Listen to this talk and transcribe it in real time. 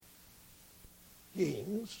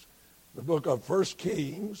Kings, the book of 1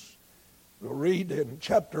 Kings. We'll read in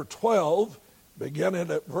chapter 12,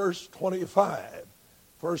 beginning at verse 25.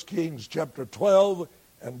 1 Kings chapter 12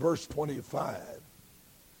 and verse 25.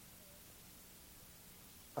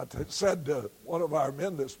 I said to one of our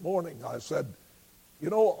men this morning, I said, you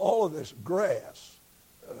know, all of this grass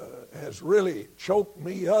has really choked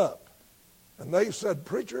me up. And they said,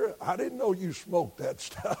 preacher, I didn't know you smoked that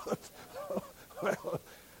stuff. Well,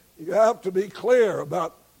 you have to be clear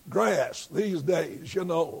about grass these days, you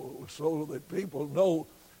know, so that people know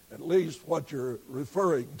at least what you're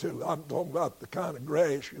referring to. I'm talking about the kind of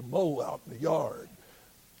grass you mow out in the yard.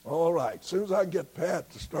 All right, as soon as I get Pat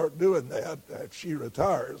to start doing that, if she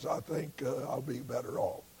retires, I think I'll be better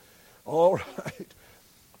off. All right,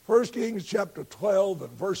 1 Kings chapter 12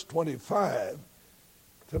 and verse 25.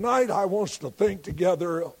 Tonight I want us to think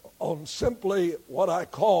together on simply what I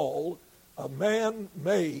call a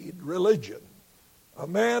man-made religion. A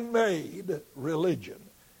man-made religion.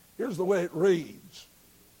 Here's the way it reads.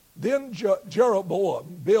 Then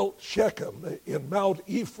Jeroboam built Shechem in Mount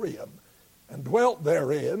Ephraim, and dwelt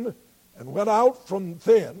therein, and went out from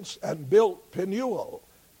thence, and built Penuel.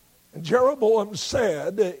 And Jeroboam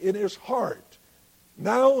said in his heart,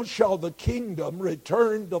 now shall the kingdom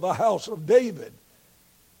return to the house of David.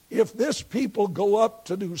 If this people go up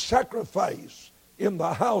to do sacrifice in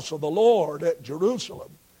the house of the Lord at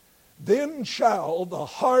Jerusalem, then shall the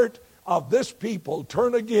heart of this people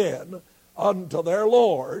turn again unto their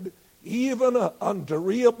Lord, even unto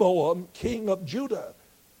Rehoboam king of Judah.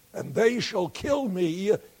 And they shall kill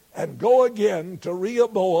me and go again to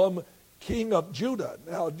Rehoboam king of Judah.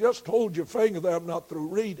 Now, just hold your finger there, I'm not through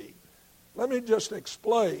reading. Let me just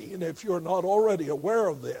explain, if you're not already aware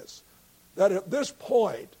of this, that at this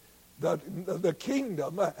point, the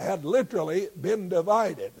kingdom had literally been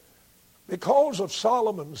divided. Because of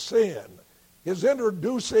Solomon's sin, his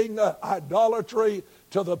introducing idolatry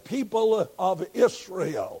to the people of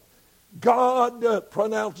Israel, God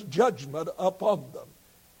pronounced judgment upon them.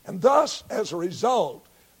 And thus, as a result,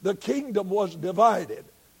 the kingdom was divided.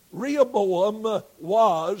 Rehoboam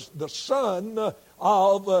was the son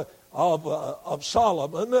of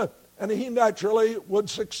Solomon, and he naturally would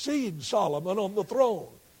succeed Solomon on the throne.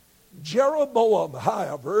 Jeroboam,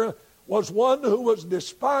 however, was one who was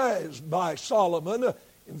despised by Solomon.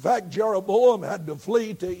 In fact, Jeroboam had to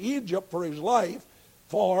flee to Egypt for his life,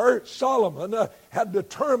 for Solomon had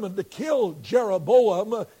determined to kill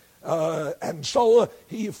Jeroboam, and so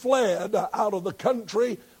he fled out of the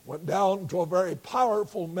country, went down to a very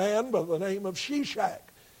powerful man by the name of Shishak.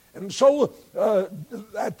 And so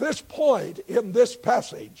at this point in this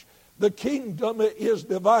passage, the kingdom is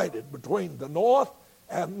divided between the north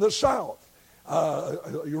and the south.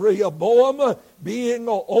 Rehoboam being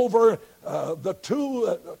over the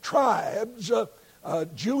two tribes,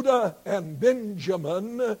 Judah and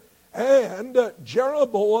Benjamin, and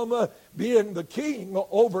Jeroboam being the king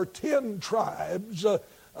over 10 tribes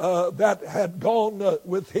that had gone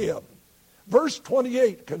with him. Verse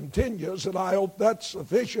 28 continues, and I hope that's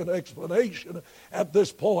sufficient explanation at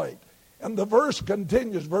this point. And the verse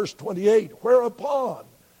continues, verse 28, whereupon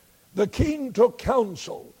the king took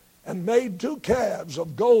counsel and made 2 calves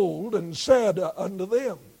of gold and said unto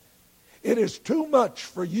them, it is too much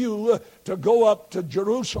for you to go up to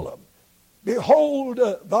Jerusalem. Behold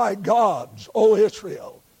thy gods, O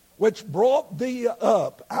Israel, which brought thee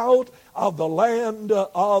up out of the land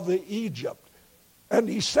of Egypt. And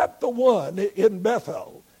he set the one in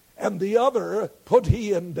Bethel, and the other put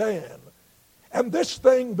he in Dan. And this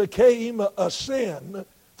thing became a sin,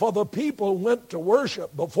 for the people went to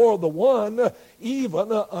worship before the one,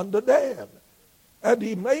 even unto Dan. And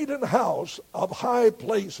he made an house of high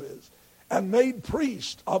places, and made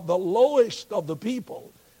priests of the lowest of the people,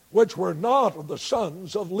 which were not of the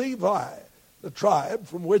sons of Levi, the tribe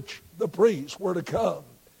from which the priests were to come.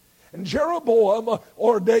 And Jeroboam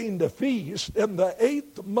ordained a feast in the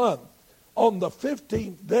 8th month, on the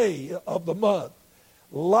 15th day of the month,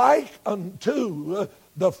 like unto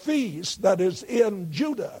the feast that is in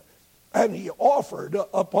Judah. And he offered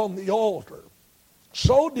upon the altar.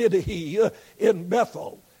 So did he in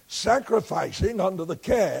Bethel, sacrificing unto the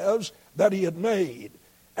calves that he had made.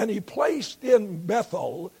 And he placed in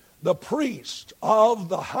Bethel the priest of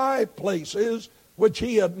the high places which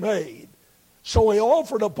he had made. So he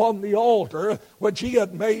offered upon the altar which he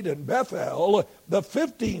had made in Bethel the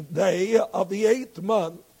 15th day of the 8th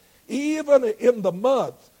month, even in the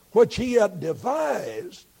month which he had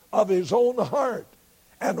devised of his own heart,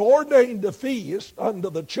 and ordained a feast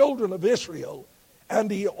unto the children of Israel.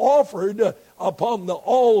 And he offered upon the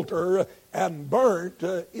altar and burnt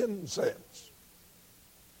incense.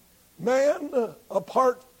 man,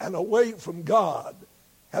 apart and away from God,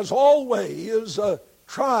 has always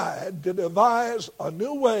tried to devise a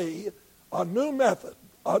new way, a new method,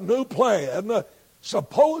 a new plan,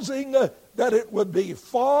 supposing that it would be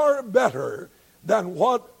far better than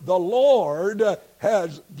what the Lord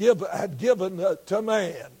had given to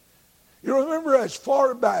man. You remember as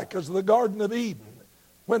far back as the Garden of Eden,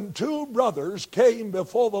 when two brothers came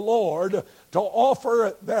before the Lord to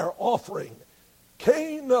offer their offering.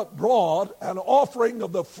 Cain brought an offering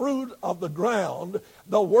of the fruit of the ground,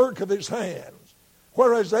 the work of his hands,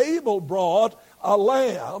 whereas Abel brought a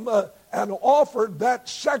lamb and offered that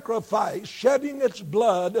sacrifice, shedding its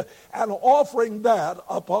blood and offering that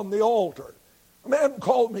upon the altar. A man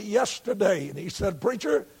called me yesterday and he said,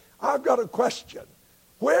 "Preacher, I've got a question.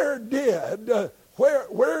 Where did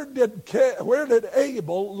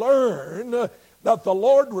Abel learn that the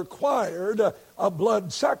Lord required a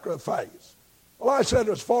blood sacrifice?" Well, I said,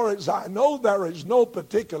 as far as I know, there is no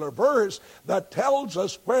particular verse that tells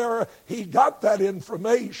us where he got that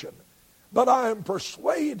information. But I am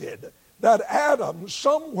persuaded that Adam,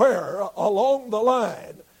 somewhere along the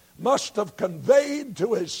line, must have conveyed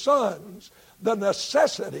to his sons the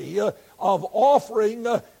necessity of offering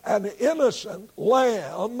an innocent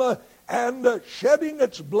lamb and shedding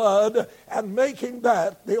its blood and making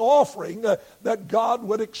that the offering that God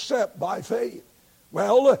would accept by faith.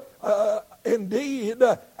 Well, indeed,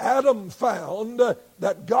 Adam found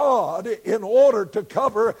that God, in order to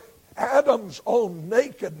cover Adam's own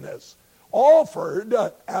nakedness, offered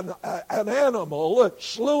an animal,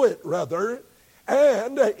 slew it rather,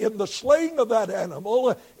 and in the slaying of that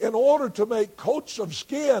animal, in order to make coats of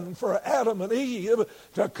skin for Adam and Eve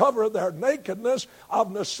to cover their nakedness,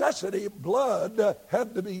 of necessity, blood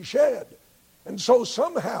had to be shed. And so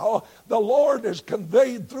somehow the Lord has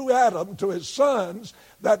conveyed through Adam to his sons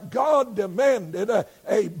that God demanded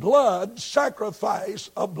a blood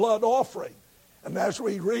sacrifice, a blood offering. And as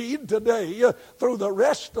we read today through the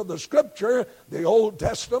rest of the Scripture, the Old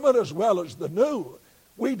Testament as well as the New,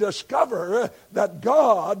 we discover that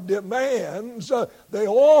God demands the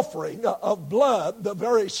offering of blood, the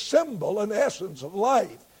very symbol and essence of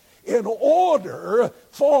life, in order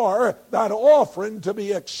for that offering to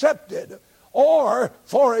be accepted, or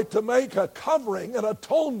for it to make a covering, an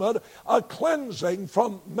atonement, a cleansing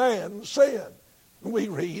from man's sin. We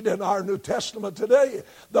read in our New Testament today,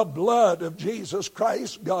 the blood of Jesus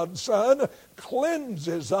Christ, God's Son,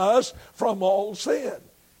 cleanses us from all sin.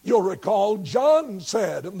 You'll recall John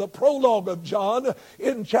said in the prologue of John,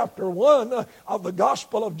 in chapter 1 of the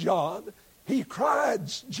Gospel of John, he cried,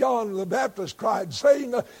 John the Baptist cried,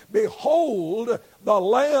 saying, "Behold the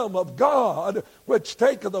Lamb of God, which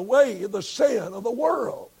taketh away the sin of the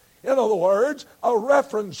world." In other words, a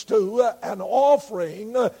reference to an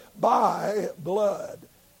offering by blood.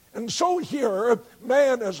 And so here,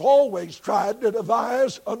 man has always tried to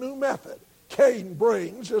devise a new method. Cain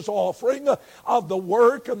brings his offering of the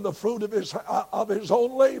work and the fruit of his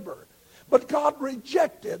own labor. But God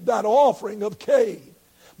rejected that offering of Cain.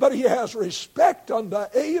 But he has respect unto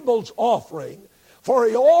Abel's offering, for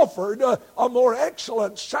he offered a more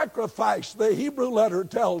excellent sacrifice, the Hebrew letter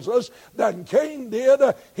tells us, than Cain did.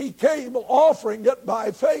 He came offering it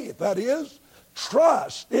by faith, that is,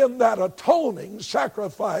 trust in that atoning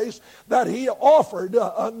sacrifice that he offered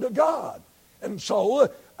unto God. And so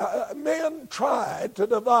men tried to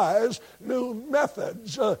devise new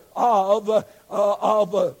methods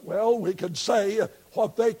we could say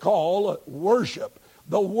what they call worship,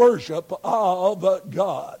 the worship of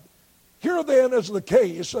God. Here then is the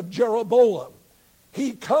case of Jeroboam.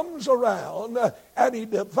 He comes around and he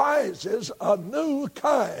devises a new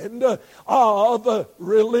kind of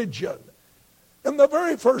religion. In the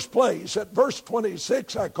very first place, at verse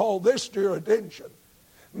 26, I call this to your attention.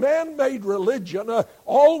 Man-made religion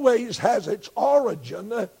always has its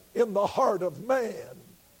origin in the heart of man.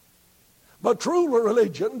 But true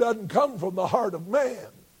religion doesn't come from the heart of man.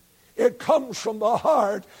 It comes from the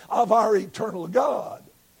heart of our eternal God.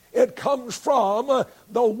 It comes from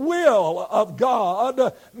the will of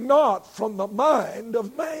God, not from the mind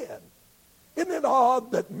of man. Isn't it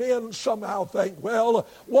odd that men somehow think, well,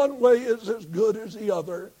 one way is as good as the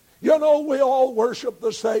other? You know, we all worship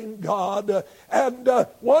the same God, and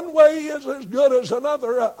one way is as good as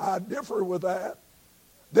another. I differ with that.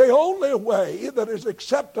 The only way that is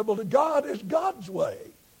acceptable to God is God's way.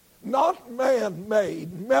 Not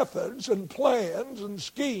man-made methods and plans and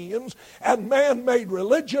schemes and man-made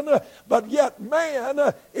religion, but yet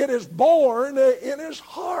man, it is born in his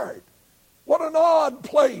heart. What an odd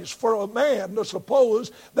place for a man to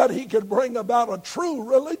suppose that he could bring about a true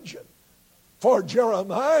religion. For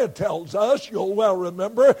Jeremiah tells us, you'll well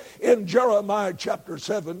remember, in Jeremiah chapter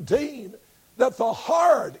 17, that the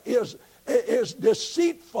heart is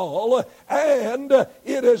deceitful and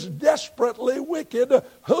it is desperately wicked.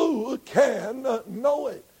 Who can know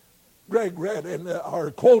it? Greg read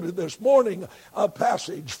or quoted this morning a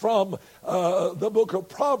passage from the book of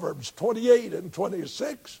Proverbs 28 and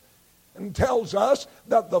 26 and tells us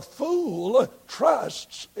that the fool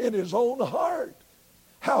trusts in his own heart.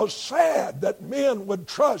 How sad that men would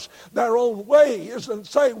trust their own ways and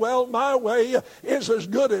say, well, my way is as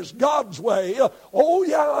good as God's way. Oh,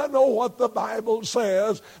 yeah, I know what the Bible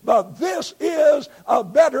says, but this is a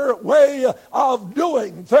better way of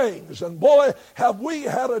doing things. And boy, have we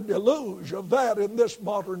had a deluge of that in this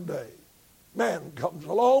modern day. Man comes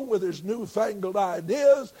along with his newfangled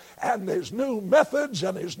ideas and his new methods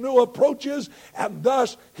and his new approaches, and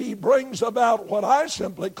thus he brings about what I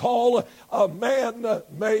simply call a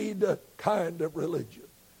man-made kind of religion.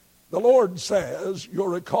 The Lord says, you'll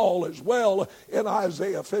recall as well in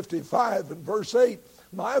Isaiah 55 and verse 8,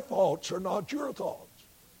 my thoughts are not your thoughts,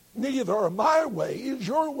 neither are my ways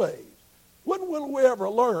your ways. When will we ever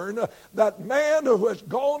learn that man who has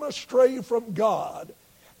gone astray from God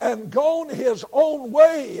and gone his own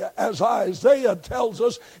way, as Isaiah tells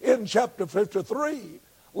us in chapter 53,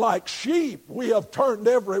 like sheep, we have turned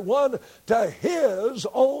everyone to his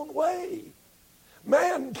own way.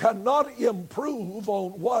 Man cannot improve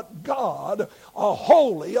on what God, a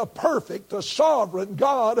holy, a perfect, a sovereign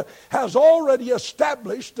God, has already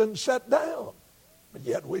established and set down. But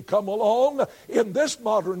yet we come along in this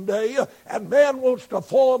modern day and man wants to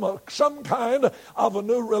form some kind of a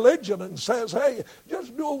new religion and says, hey,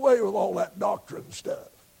 just do away with all that doctrine stuff.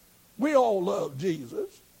 We all love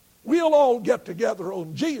Jesus. We'll all get together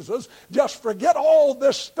on Jesus. Just forget all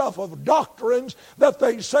this stuff of doctrines that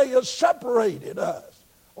they say has separated us.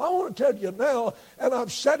 Well, I want to tell you now, and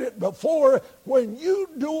I've said it before, when you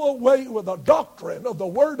do away with the doctrine of the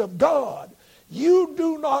Word of God, you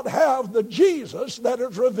do not have the Jesus that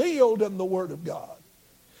is revealed in the Word of God.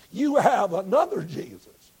 You have another Jesus.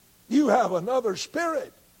 You have another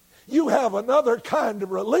spirit. You have another kind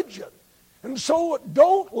of religion. And so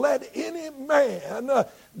don't let any man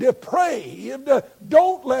depraved,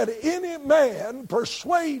 don't let any man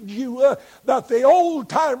persuade you that the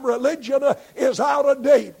old-time religion is out of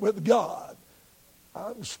date with God.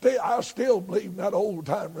 I still believe in that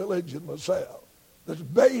old-time religion myself. That's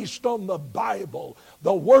based on the Bible,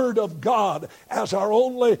 the Word of God, as our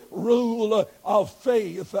only rule of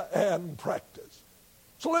faith and practice.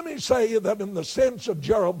 So let me say that in the sense of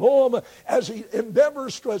Jeroboam, as he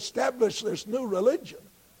endeavors to establish this new religion,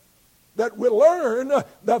 that we learn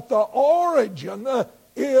that the origin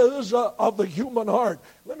is of the human heart.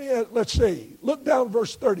 Let's see. Look down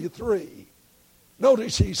verse 33.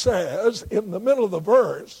 Notice he says in the middle of the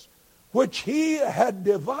verse, which he had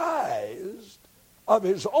devised of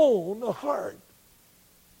his own heart.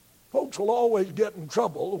 Folks will always get in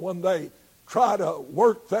trouble when they try to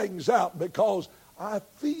work things out because I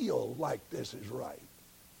feel like this is right.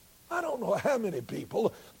 I don't know how many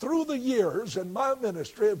people through the years in my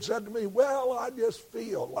ministry have said to me, well, I just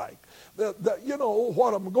feel like that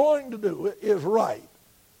what I'm going to do is right.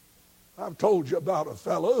 I've told you about a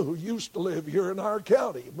fellow who used to live here in our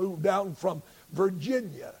county. He moved down from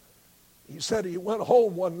Virginia. He said he went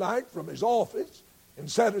home one night from his office and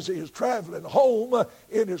said as he was traveling home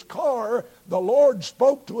in his car, the Lord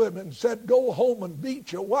spoke to him and said, go home and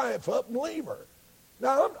beat your wife up and leave her.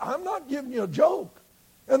 Now, I'm not giving you a joke.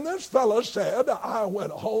 And this fellow said, I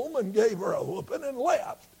went home and gave her a whooping and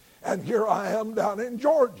left. And here I am down in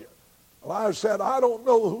Georgia. Well, I said, I don't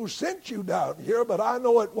know who sent you down here, but I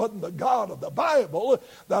know it wasn't the God of the Bible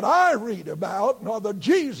that I read about, nor the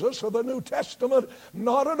Jesus of the New Testament,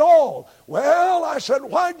 not at all. Well, I said,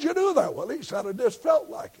 why'd you do that? Well, he said, I just felt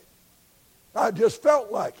like it. I just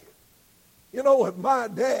felt like it. You know, if my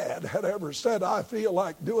dad had ever said, I feel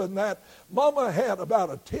like doing that, Mama had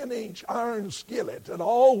about a 10-inch iron skillet and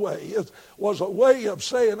always was a way of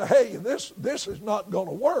saying, hey, this is not going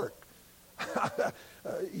to work.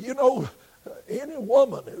 Any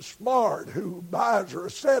woman is smart who buys her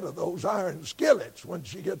a set of those iron skillets when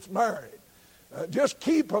she gets married. Just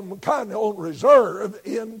keep them kind of on reserve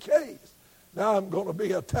in case. Now I'm going to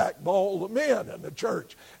be attacked by all the men in the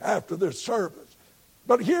church after this service.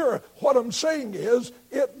 But here, what I'm saying is,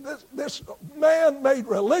 this man-made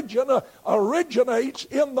religion originates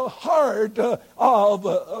in the heart of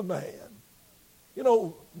a man. You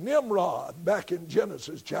know, Nimrod, back in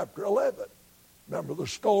Genesis chapter 11, remember the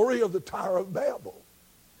story of the Tower of Babel.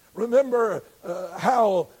 Remember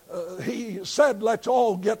how he said, let's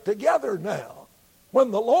all get together now.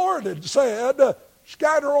 When the Lord had said,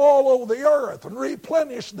 scatter all over the earth and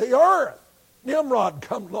replenish the earth, Nimrod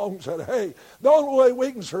come along and said, hey, the only way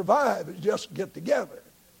we can survive is just get together.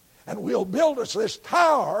 And we'll build us this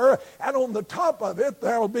tower, and on the top of it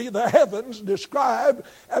there will be the heavens described.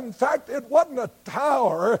 In fact, it wasn't a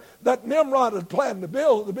tower that Nimrod had planned to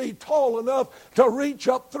build to be tall enough to reach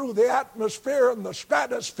up through the atmosphere and the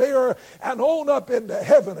stratosphere and on up into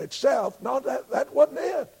heaven itself. No, that wasn't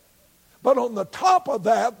it. But on the top of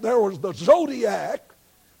that, there was the zodiac.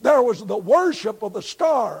 There was the worship of the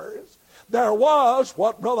stars. There was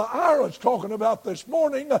what Brother Ira's talking about this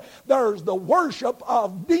morning. There's the worship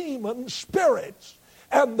of demon spirits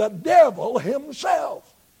and the devil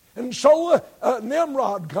himself. And so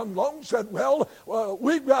Nimrod comes along and said, well,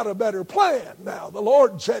 we've got a better plan now. The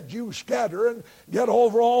Lord said you scatter and get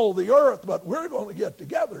over all the earth, but we're going to get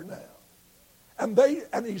together now.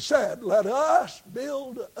 And he said, let us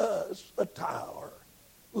build us a tower.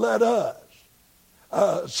 Let us.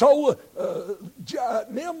 So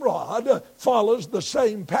Nimrod follows the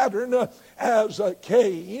same pattern as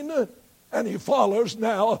Cain, and he follows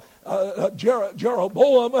now,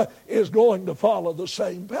 Jeroboam is going to follow the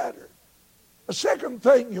same pattern. The second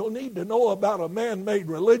thing you'll need to know about a man-made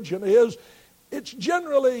religion is it's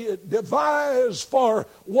generally devised for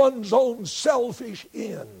one's own selfish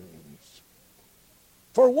ends.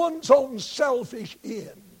 For one's own selfish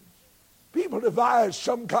ends. People devise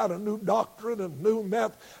some kind of new doctrine and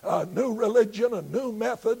new religion and new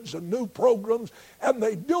methods and new programs, and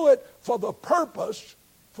they do it for the purpose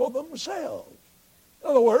for themselves.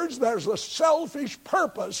 In other words, there's a selfish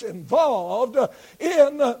purpose involved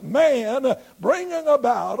in man bringing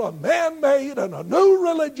about a man-made and a new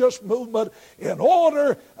religious movement in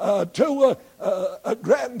order to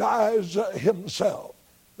aggrandize himself.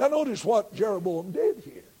 Now notice what Jeroboam did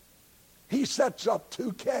here. He sets up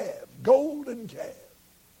two calves, golden calves.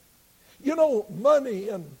 You know, money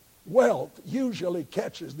and wealth usually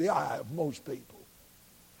catches the eye of most people.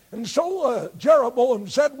 And so Jeroboam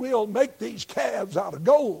said, we'll make these calves out of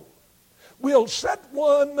gold. We'll set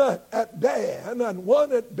one at Dan and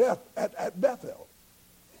one at Bethel.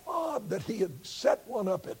 Odd that he had set one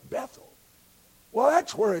up at Bethel. Well,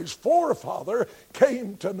 that's where his forefather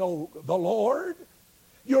came to know the Lord.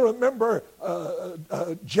 You remember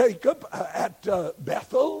Jacob at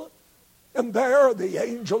Bethel, and there the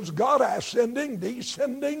angels God ascending,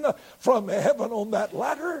 descending from heaven on that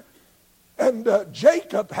ladder, and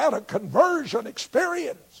Jacob had a conversion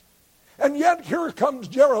experience. And yet here comes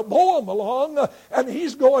Jeroboam along, and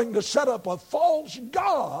he's going to set up a false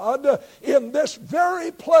god in this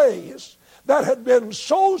very place that had been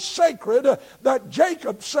so sacred that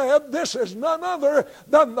Jacob said, this is none other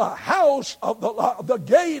than the house of the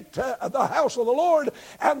gate, the house of the Lord,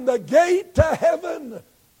 and the gate to heaven.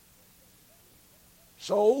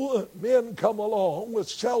 So men come along with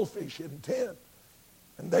selfish intent,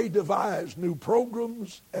 and they devise new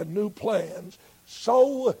programs and new plans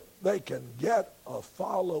so they can get a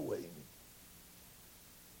following.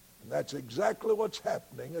 And that's exactly what's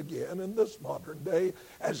happening again in this modern day,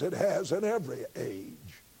 as it has in every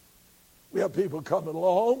age. We have people coming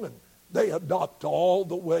along and they adopt all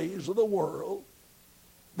the ways of the world.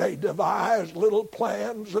 They devise little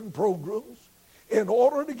plans and programs in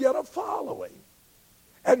order to get a following.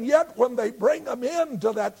 And yet when they bring them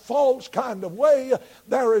into that false kind of way,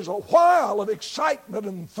 there is a while of excitement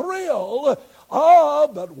and thrill.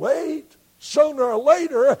 But wait, sooner or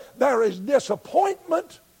later there is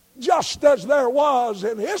disappointment. Just as there was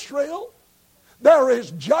in Israel, there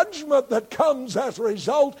is judgment that comes as a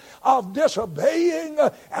result of disobeying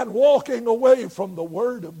and walking away from the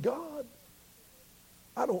Word of God.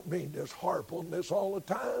 I don't mean to harp on this all the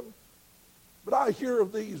time, but I hear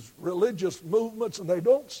of these religious movements and they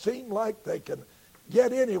don't seem like they can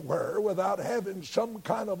get anywhere without having some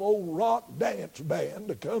kind of old rock dance band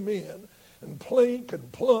to come in and plink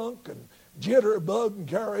and plunk and jitterbug and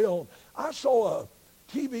carry on. I saw a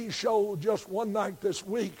TV show just one night this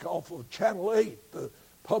week off of Channel 8, the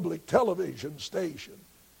public television station.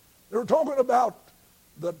 They were talking about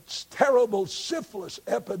the terrible syphilis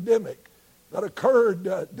epidemic that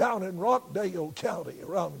occurred down in Rockdale County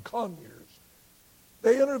around Conyers.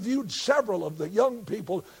 They interviewed several of the young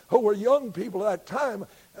people who were young people at that time,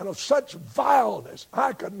 and of such vileness,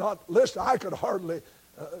 I could not listen. I could hardly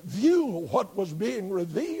view what was being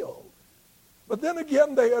revealed. But then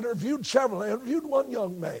again, they interviewed several. They interviewed one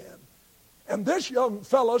young man. And this young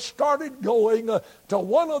fella started going to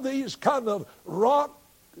one of these kind of rock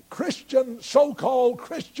Christian, so-called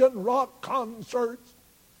Christian rock concerts.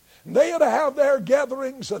 And they'd have their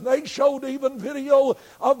gatherings, and they showed even video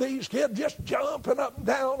of these kids just jumping up and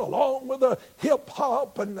down along with the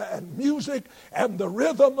hip-hop and music and the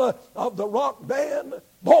rhythm of the rock band.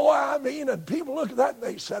 Boy, I mean, and people look at that and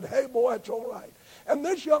they said, hey, boy, it's all right. And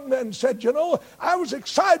this young man said, you know, I was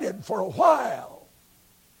excited for a while.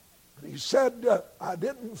 But he said, I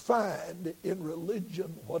didn't find in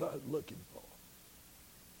religion what I was looking for.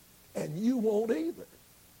 And you won't either.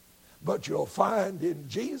 But you'll find in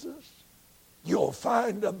Jesus, you'll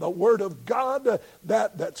find in the Word of God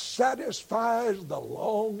that satisfies the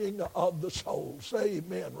longing of the soul. Say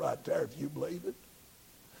amen right there if you believe it.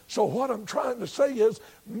 So what I'm trying to say is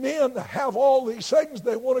men have all these things.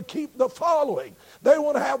 They want to keep the following. They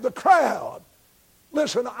want to have the crowd.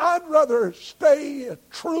 Listen, I'd rather stay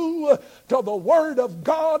true to the Word of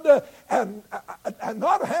God and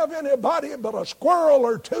not have anybody but a squirrel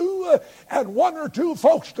or two and one or two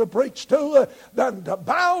folks to preach to than to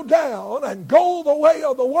bow down and go the way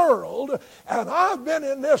of the world. And I've been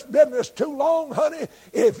in this business too long, honey.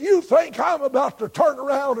 If you think I'm about to turn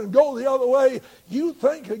around and go the other way, you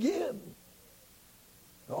think again.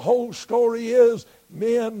 The whole story is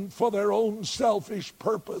men, for their own selfish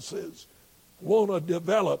purposes, want to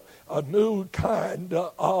develop a new kind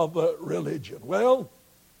of religion. Well,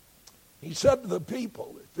 he said to the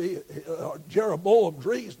people, Jeroboam's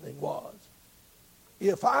reasoning was,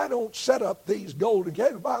 if I don't set up these golden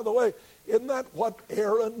calves, by the way, isn't that what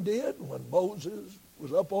Aaron did when Moses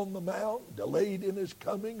was up on the mount, delayed in his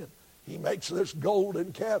coming, and he makes this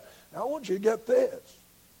golden calf? Now I want you to get this.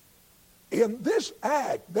 In this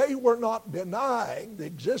act, they were not denying the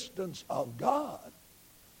existence of God.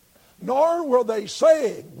 Nor were they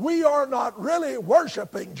saying, we are not really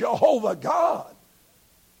worshiping Jehovah God.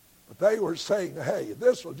 But they were saying, hey,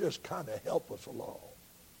 this will just kind of help us along.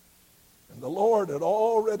 And the Lord had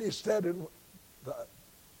already said in the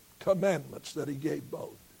commandments that he gave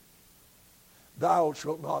Moses, thou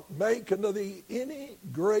shalt not make unto thee any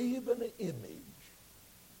graven image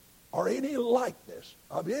or any likeness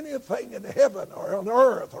of anything in heaven or on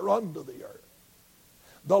earth or under the earth.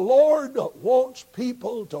 The Lord wants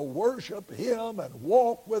people to worship him and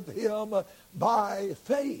walk with him by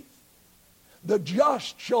faith. The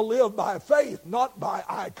just shall live by faith, not by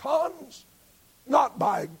icons, not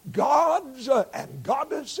by gods and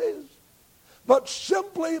goddesses, but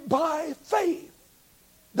simply by faith.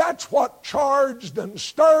 That's what charged and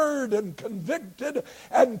stirred and convicted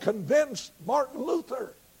and convinced Martin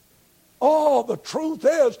Luther. Oh, the truth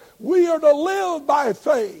is, we are to live by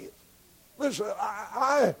faith. Listen,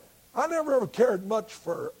 I never ever cared much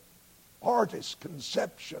for artists'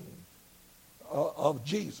 conception of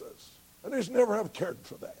Jesus. I just never have cared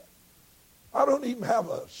for that. I don't even have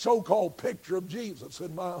a so-called picture of Jesus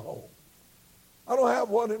in my home. I don't have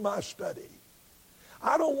one in my study.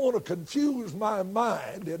 I don't want to confuse my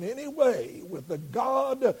mind in any way with the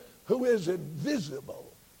God who is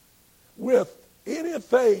invisible with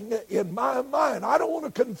anything in my mind. I don't want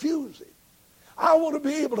to confuse it. I want to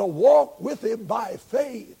be able to walk with him by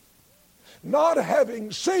faith, not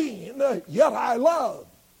having seen, yet I love.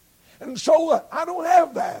 And so I don't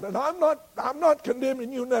have that, and I'm not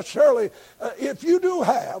condemning you necessarily if you do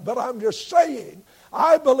have, but I'm just saying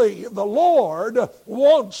I believe the Lord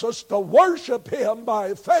wants us to worship him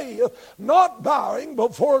by faith, not bowing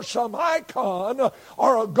before some icon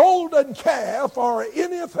or a golden calf or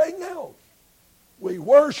anything else. We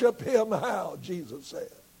worship him how, Jesus said?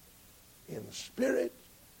 In spirit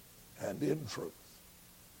and in truth.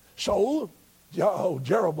 So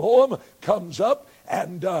Jeroboam comes up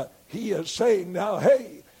and he is saying now,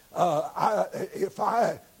 hey, if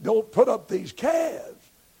I don't put up these calves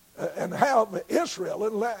and have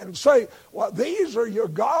Israel and say, well, these are your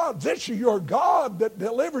gods, this is your God that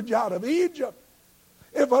delivered you out of Egypt.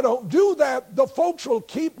 If I don't do that, the folks will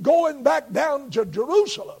keep going back down to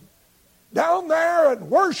Jerusalem, down there and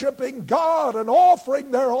worshiping God and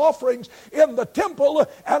offering their offerings in the temple,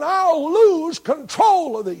 and I'll lose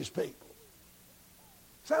control of these people.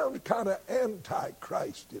 Sounds kind of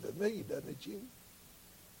anti-Christy to me, doesn't it, you?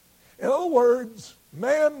 In other words,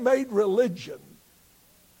 man-made religion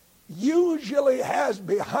usually has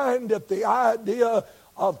behind it the idea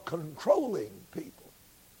of controlling people.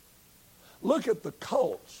 Look at the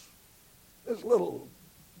cults. This little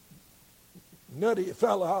nutty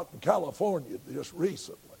fellow out in California just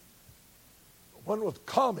recently, when the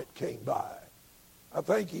comet came by, I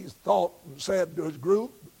think he thought and said to his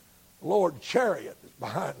group, Lord Chariot is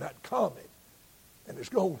behind that comet, and it's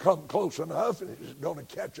going to come close enough, and it's going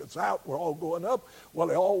to catch us out. We're all going up. Well,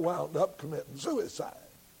 they all wound up committing suicide.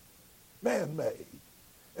 Man-made.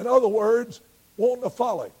 In other words, wanting to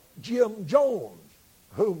follow Jim Jones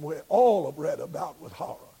whom we all have read about with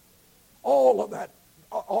horror. All of that,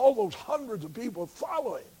 all those hundreds of people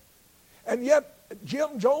following. And yet,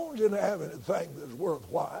 Jim Jones didn't have anything that's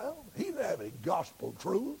worthwhile. He didn't have any gospel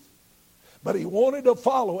truth. But he wanted a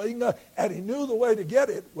following, and he knew the way to get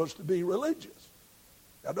it was to be religious.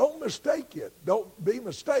 Now, don't mistake it. Don't be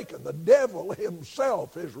mistaken. The devil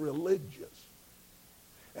himself is religious.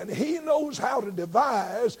 And he knows how to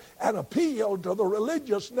devise an appeal to the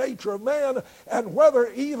religious nature of man, and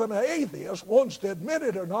whether even an atheist wants to admit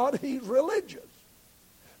it or not, he's religious.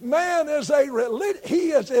 Man is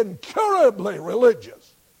he is incurably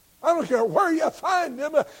religious. I don't care where you find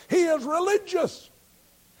him, he is religious.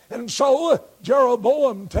 And so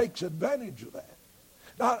Jeroboam takes advantage of that.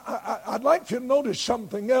 Now, I'd like you to notice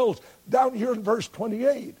something else down here in verse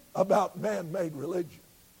 28 about man-made religion.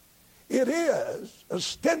 It is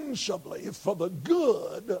ostensibly for the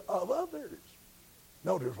good of others.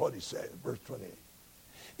 Notice what he said, verse 28.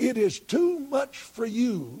 It is too much for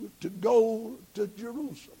you to go to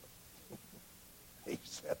Jerusalem. He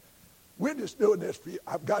said, we're just doing this for you.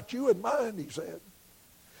 I've got you in mind, he said.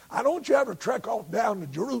 I don't want you ever trek off down to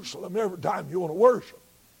Jerusalem every time you want to worship.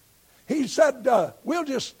 He said, we'll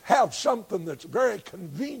just have something that's very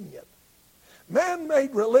convenient.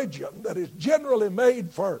 Man-made religion that is generally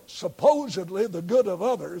made for supposedly the good of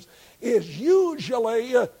others is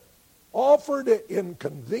usually offered in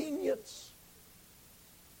convenience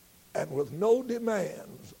and with no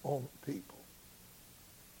demands on people.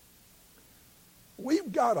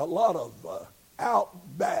 We've got a lot of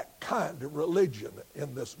outback kind of religion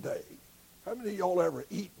in this day. How many of y'all ever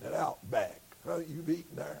eaten at Outback? You've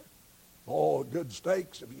eaten there? Oh, good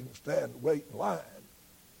steaks if you can stand and wait in line.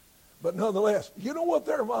 But nonetheless, you know what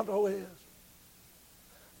their motto is?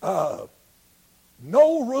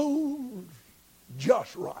 No rules,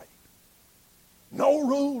 just right. No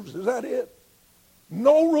rules, is that it?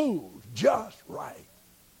 No rules, just right.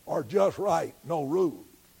 Or just right, no rules.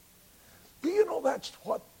 Do you know that's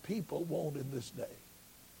what people want in this day?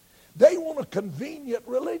 They want a convenient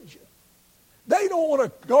religion. They don't want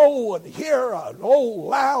to go and hear an old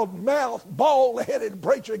loud-mouthed, bald-headed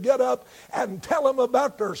preacher get up and tell them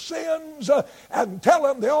about their sins and tell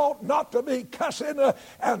them they ought not to be cussing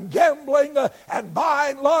and gambling and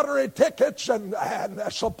buying lottery tickets and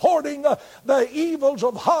supporting the evils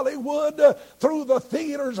of Hollywood through the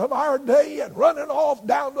theaters of our day and running off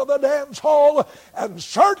down to the dance hall. And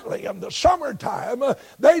certainly in the summertime,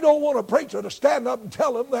 they don't want a preacher to stand up and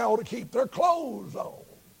tell them they ought to keep their clothes on.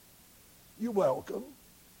 You're welcome.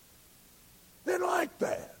 They're like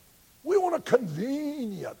that. We want a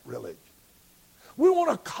convenient religion. We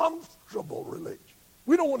want a comfortable religion.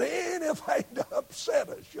 We don't want anything to upset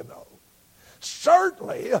us, you know.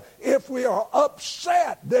 Certainly, if we are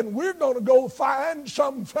upset, then we're going to go find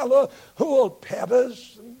some fellow who will pet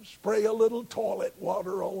us and spray a little toilet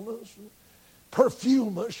water on us and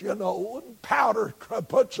perfume us, you know, and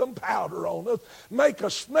put some powder on us, make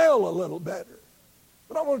us smell a little better.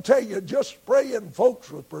 But I'm going to tell you, just spraying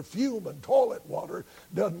folks with perfume and toilet water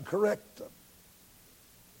doesn't correct them.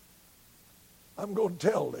 I'm going to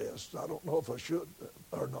tell this. I don't know if I should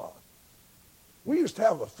or not. We used to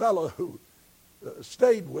have a fellow who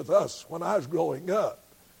stayed with us when I was growing up.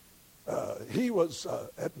 He was,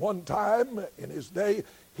 at one time in his day,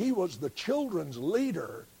 he was the children's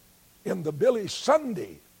leader in the Billy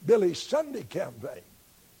Sunday campaign.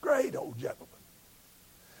 Great old gentleman.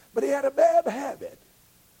 But he had a bad habit.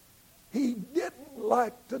 He didn't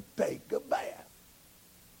like to take a bath.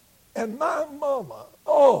 And my mama,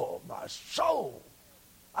 oh, my soul,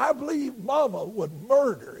 I believe mama would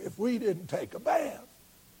murder if we didn't take a bath.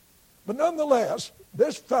 But nonetheless,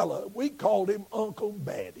 this fella, we called him Uncle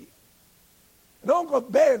Betty. And Uncle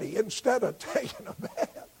Betty, instead of taking a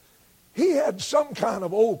bath, he had some kind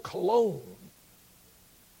of old cologne.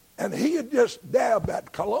 And he'd just dab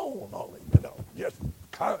that cologne on him, you know, just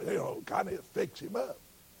kind of fix him up.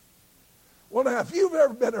 Well, now, if you've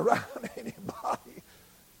ever been around anybody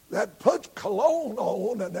that puts cologne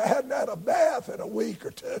on and hadn't had a bath in a week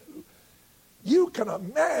or two, you can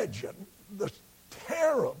imagine the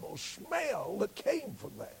terrible smell that came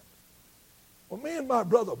from that. Well, me and my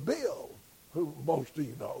brother Bill, who most of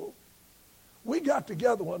you know, we got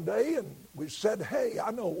together one day and we said, hey,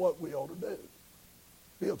 I know what we ought to do.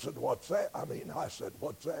 Bill said, what's that? I said,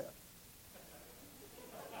 what's that?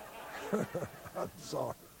 I'm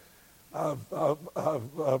sorry. I've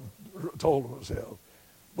told myself.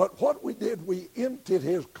 But what we did, we emptied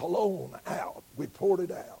his cologne out. We poured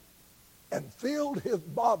it out and filled his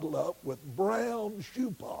bottle up with brown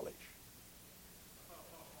shoe polish.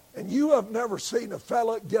 And you have never seen a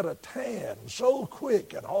fella get a tan so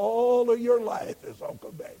quick in all of your life as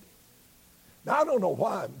Uncle Daddy. Now, I don't know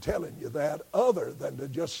why I'm telling you that other than to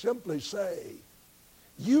just simply say,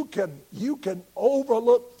 you can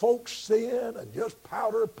overlook folks' sin and just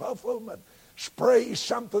powder puff them and spray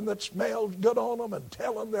something that smells good on them and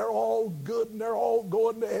tell them they're all good and they're all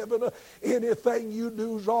going to heaven. Anything you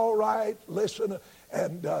do is all right. Listen,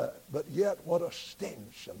 but yet what a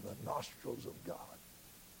stench in the nostrils of God.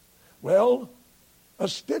 Well,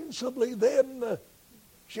 ostensibly then,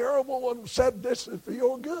 Jeroboam said, this is for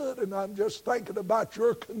your good, and I'm just thinking about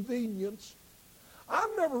your convenience.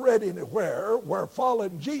 I've never read anywhere where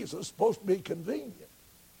following Jesus is supposed to be convenient.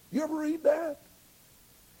 You ever read that?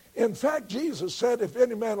 In fact, Jesus said, if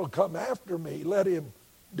any man will come after me, let him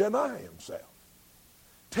deny himself.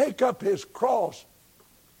 Take up his cross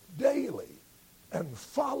daily and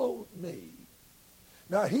follow me.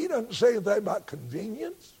 Now, he doesn't say anything about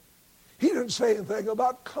convenience. He didn't say anything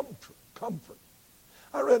about comfort.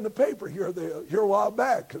 I read in the paper here a while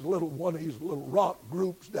back, because one of these little rock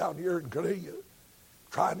groups down here in Korea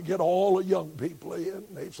trying to get all the young people in.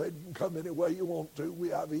 They said, you can come any way you want to. We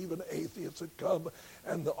have even atheists that come.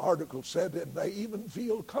 And the article said, and they even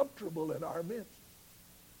feel comfortable in our midst.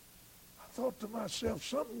 I thought to myself,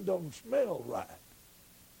 something don't smell right.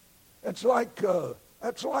 It's like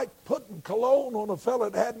putting cologne on a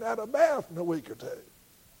fella that hadn't had a bath in a week or two.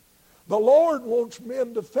 The Lord wants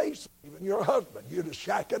men to face even your husband. You're just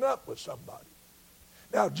shacking up with somebody.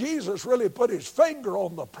 Now, Jesus really put his finger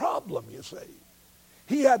on the problem, you see.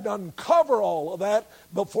 He had to uncover all of that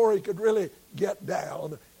before he could really get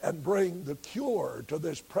down and bring the cure to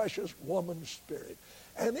this precious woman's spirit.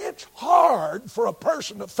 And it's hard for a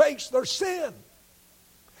person to face their sin.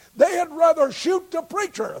 They'd rather shoot the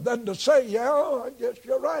preacher than to say, yeah, I guess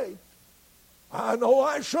you're right. I know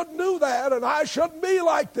I shouldn't do that, and I shouldn't be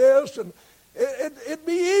like this. And it'd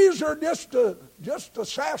be easier just to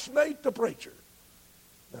assassinate the preacher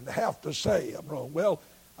than to have to say I'm wrong. Well,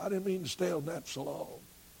 I didn't mean to stay on that so long.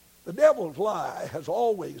 The devil's lie has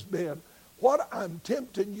always been, what I'm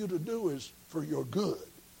tempting you to do is for your good.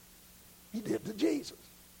 He did to Jesus.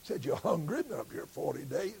 He said, you're hungry, been up here 40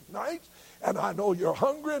 days, nights, and I know you're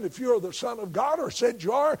hungry, and if you're the Son of God, or said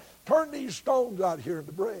you are, turn these stones out here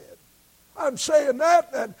into bread. I'm saying that,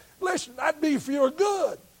 and listen, that'd be for your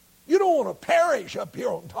good. You don't want to perish up here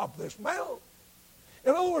on top of this mountain.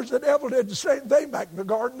 In other words, the devil did the same thing back in the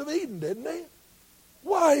Garden of Eden, didn't he?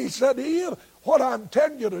 Why, he said to Eve, what I'm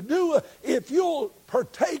telling you to do, if you'll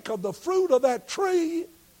partake of the fruit of that tree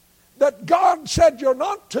that God said you're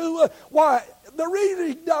not to, why, the reason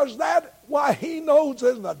he does that, why, he knows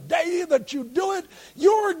in the day that you do it,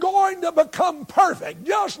 you're going to become perfect,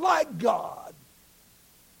 just like God.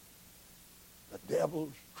 The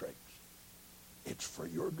devil's tricks. It's for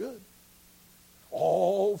your good.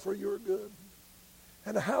 All for your good.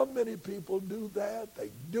 And how many people do that? They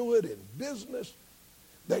do it in business.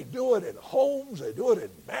 They do it in homes. They do it in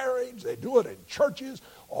marriage. They do it in churches.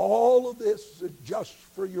 All of this is just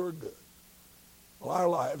for your good. Well, our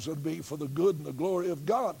lives would be for the good and the glory of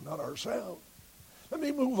God, not ourselves. Let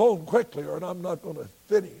me move on quickly, or I'm not going to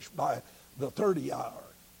finish by the 30 hour.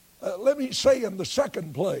 Let me say in the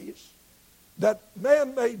second place that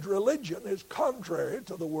man-made religion is contrary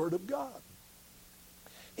to the Word of God.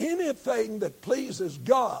 Anything that pleases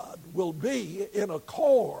God will be in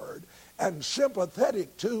accord and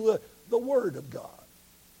sympathetic to the Word of God.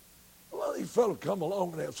 Well, these fellows come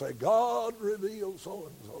along and they'll say, God revealed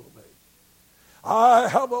so-and-so to me. I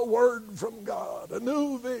have a word from God, a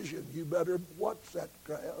new vision. You better watch that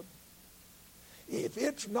crowd. If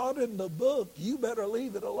it's not in the book, you better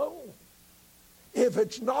leave it alone. If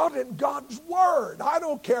it's not in God's Word, I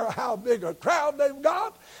don't care how big a crowd they've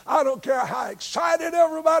got. I don't care how excited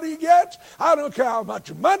everybody gets. I don't care how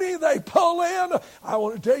much money they pull in. I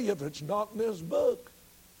want to tell you, if it's not in this book,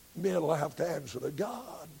 men will have to answer to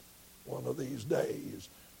God one of these days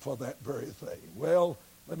for that very thing. Well,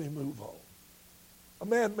 let me move on. A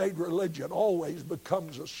man-made religion always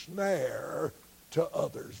becomes a snare to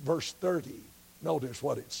others. Verse 30, notice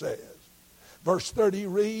what it says. Verse 30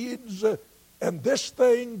 reads, and this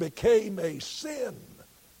thing became a sin,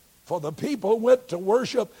 for the people went to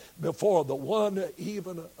worship before the one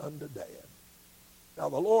even unto death. Now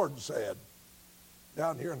the Lord said,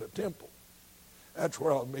 down here in the temple, that's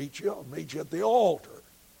where I'll meet you. I'll meet you at the altar.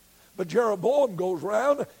 But Jeroboam goes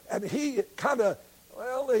around and he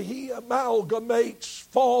he amalgamates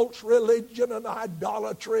false religion and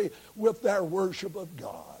idolatry with their worship of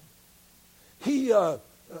God. He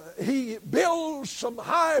builds some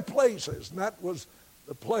high places, and that was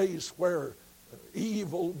the place where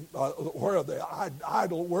evil, where the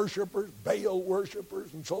idol worshipers, Baal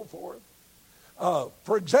worshipers, and so forth.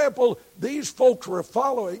 For example, these folks were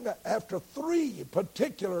following after three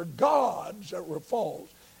particular gods that were false: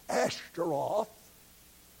 Ashtaroth,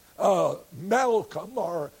 Malcolm,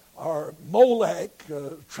 or Molech,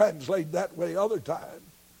 translated that way other times,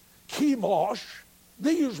 Chemosh.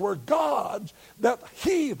 These were gods that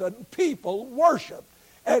heathen people worshiped.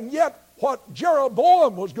 And yet what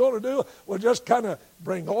Jeroboam was going to do was just kind of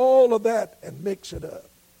bring all of that and mix it up.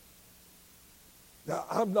 Now,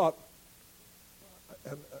 I'm not,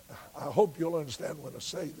 and I hope you'll understand when I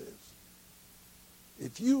say this.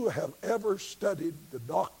 If you have ever studied the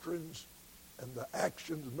doctrines and the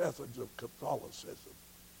actions, methods of Catholicism,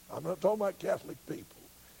 I'm not talking about Catholic people,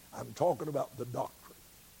 I'm talking about the doctrine.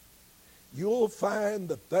 You'll find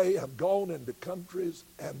that they have gone into countries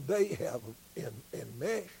and they have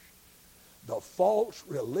enmeshed the false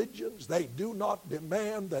religions. They do not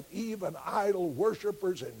demand that even idol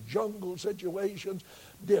worshipers in jungle situations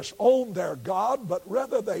disown their God, but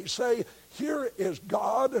rather they say, here is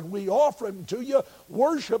God and we offer him to you.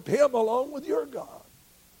 Worship him along with your God.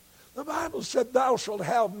 The Bible said, thou shalt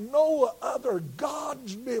have no other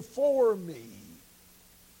gods before me.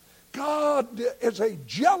 God is a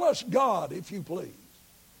jealous God, if you please.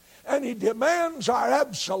 And he demands our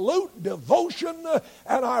absolute devotion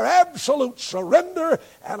and our absolute surrender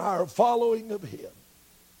and our following of him.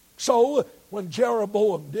 So when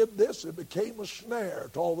Jeroboam did this, it became a snare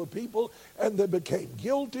to all the people, and they became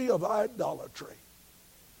guilty of idolatry.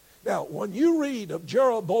 Now, when you read of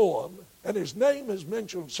Jeroboam, and his name is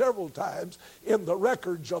mentioned several times in the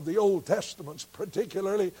records of the Old Testaments,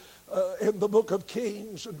 particularly in the book of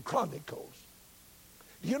Kings and Chronicles.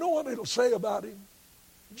 Do you know what it'll say about him?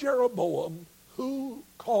 Jeroboam, who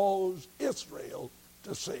caused Israel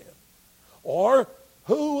to sin, or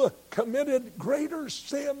who committed greater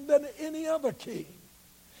sin than any other king.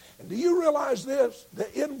 And do you realize this?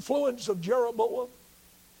 The influence of Jeroboam?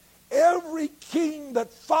 Every king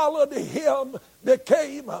that followed him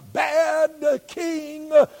became a bad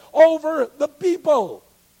king over the people.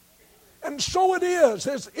 And so it is.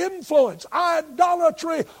 His influence,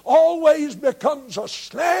 idolatry, always becomes a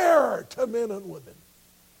snare to men and women.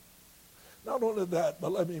 Not only that,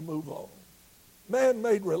 but let me move on.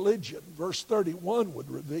 Man-made religion, verse 31 would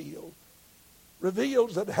reveals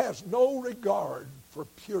that it has no regard for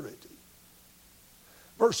purity.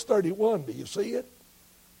 Verse 31, do you see it?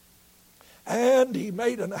 And he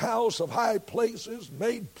made an house of high places,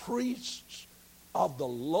 made priests of the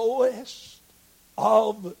lowest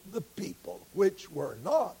of the people, which were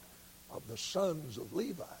not of the sons of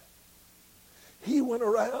Levi. He went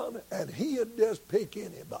around and he'd just pick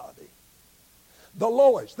anybody. The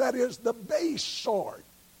lowest, that is the base sort.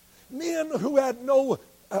 Men who had no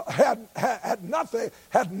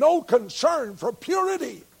concern for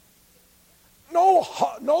purity,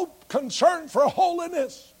 no concern for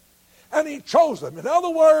holiness. And he chose them. In other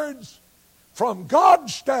words, from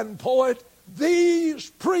God's standpoint, these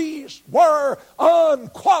priests were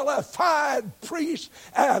unqualified priests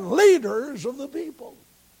and leaders of the people.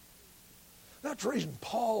 That's the reason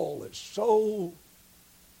Paul is so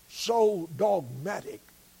dogmatic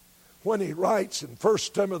when he writes in 1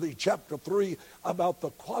 Timothy chapter 3 about the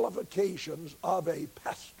qualifications of a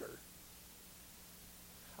pastor.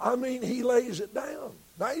 I mean, he lays it down.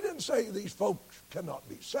 Now, he didn't say these folks cannot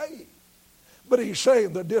be saved, but he's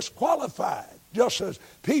saying they're disqualified, just as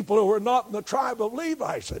people who are not in the tribe of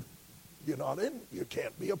Levi said, you're not in, you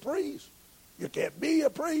can't be a priest. You can't be a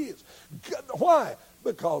priest. Why?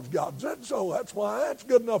 Because God said so. That's why. That's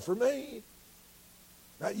good enough for me.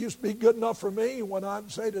 That used to be good enough for me when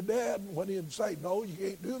I'd say to Dad, and when he'd say, no, you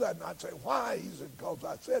can't do that, and I'd say, why? He said, because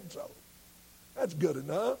I said so. That's good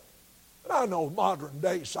enough. And I know modern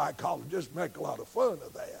day psychologists make a lot of fun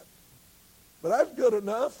of that. But that's good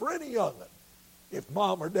enough for any young'un. If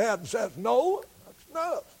Mom or Dad says no, that's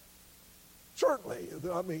enough. Certainly,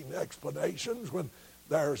 I mean, explanations when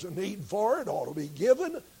there's a need for it ought to be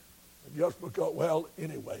given. Just because, well,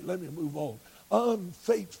 anyway, let me move on.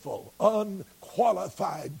 Unfaithful,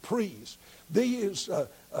 unqualified priests. These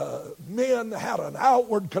men had an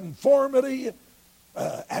outward conformity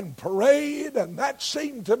and parade, and that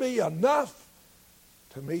seemed to be enough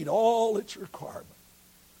to meet all its requirements.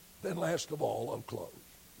 Then last of all, I'll close.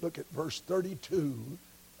 Look at verse 32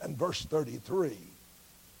 and verse 33.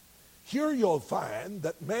 Here you'll find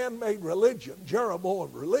that man-made religion,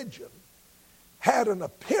 Jeroboam religion, had an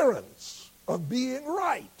appearance of being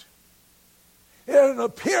right. It had an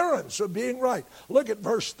appearance of being right. Look at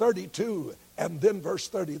verse 32 and then verse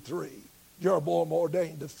 33. Jeroboam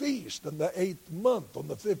ordained a feast in the 8th month, on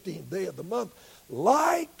the 15th day of the month,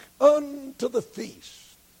 like unto the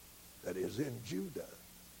feast that is in Judah.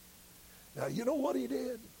 Now, you know what he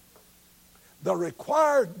did? The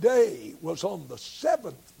required day was on the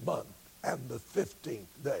 7th month and the 15th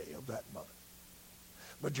day of that month.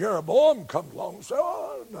 But Jeroboam comes along and says,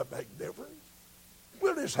 oh, it doesn't make a difference.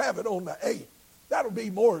 We'll just have it on the 8th. That'll be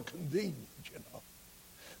more convenient, you know.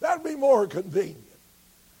 That'll be more convenient.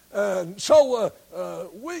 And so,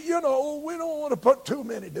 we don't want to put too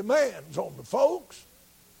many demands on the folks.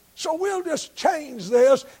 So we'll just change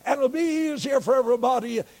this, and it'll be easier for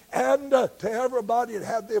everybody, and to everybody it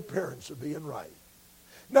had the appearance of being right.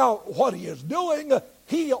 Now, what he is doing,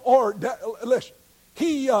 he had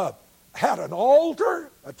an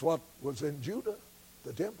altar. That's what was in Judah,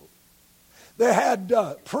 the temple. They had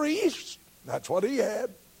priests. That's what he had.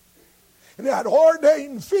 And they had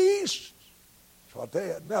ordained feasts. That's what they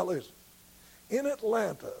had. Now listen, in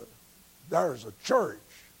Atlanta, there's a church,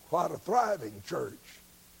 quite a thriving church,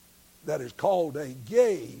 that is called a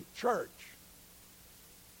gay church.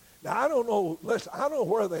 Now, I don't know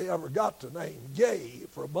where they ever got the name gay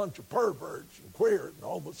for a bunch of perverts and queers and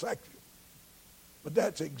homosexuals. But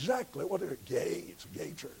that's exactly what they're, gay. It's a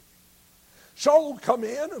gay church. So come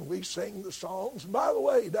in and we sing the songs. And by the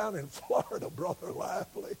way, down in Florida, Brother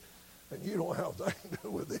Lively, and you don't have anything to do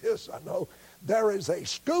with this, I know, there is a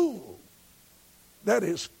school that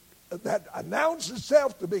announces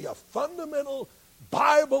itself to be a fundamental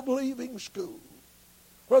Bible-believing school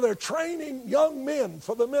where they're training young men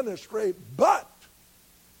for the ministry, but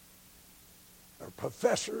their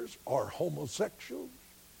professors are homosexuals,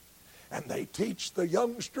 and they teach the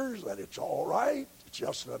youngsters that it's all right, it's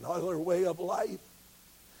just another way of life.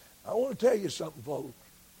 I want to tell you something, folks.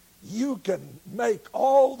 You can make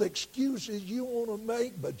all the excuses you want to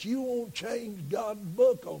make, but you won't change God's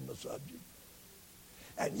book on the subject.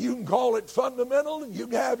 And you can call it fundamental, and you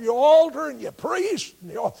can have your altar and your priest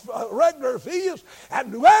and your regular feast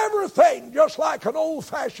and do everything just like an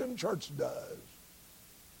old-fashioned church does.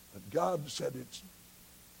 But God said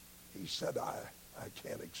He said, I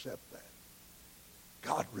can't accept that.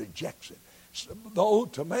 God rejects it. So, though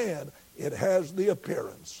to man it has the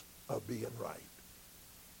appearance of being right.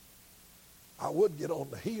 I would get on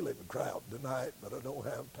the healing crowd tonight, but I don't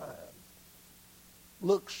have time.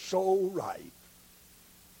 Looks so right.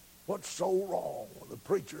 What's so wrong with the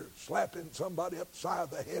preacher slapping somebody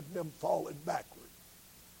upside the head and them falling backward?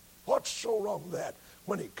 What's so wrong with that?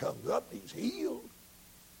 When he comes up, he's healed.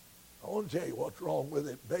 I want to tell you what's wrong with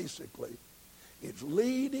it, basically. It's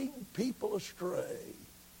leading people astray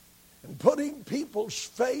and putting people's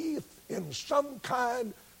faith in some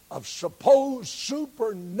kind of supposed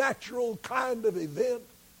supernatural kind of event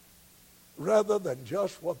rather than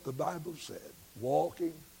just what the Bible said,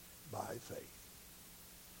 walking by faith.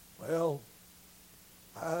 Well,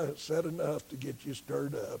 I said enough to get you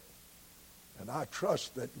stirred up, and I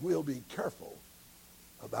trust that we'll be careful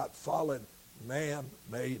about following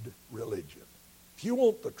man-made religion. If you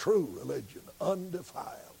want the true religion,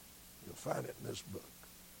 undefiled, you'll find it in this book.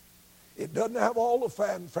 It doesn't have all the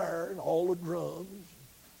fanfare and all the drums,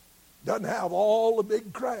 doesn't have all the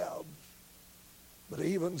big crowds, but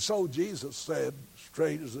even so, Jesus said,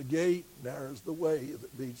 straight is the gate, narrow is the way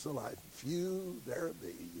that leads to life. Few there be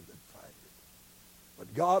that find it.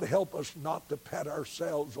 But God help us not to pat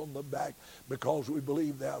ourselves on the back because we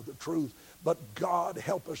believe they have the truth. But God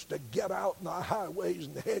help us to get out in the highways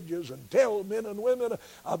and hedges and tell men and women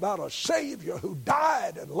about a Savior who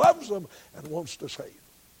died and loves them and wants to save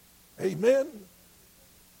them. Amen?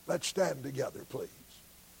 Let's stand together, please.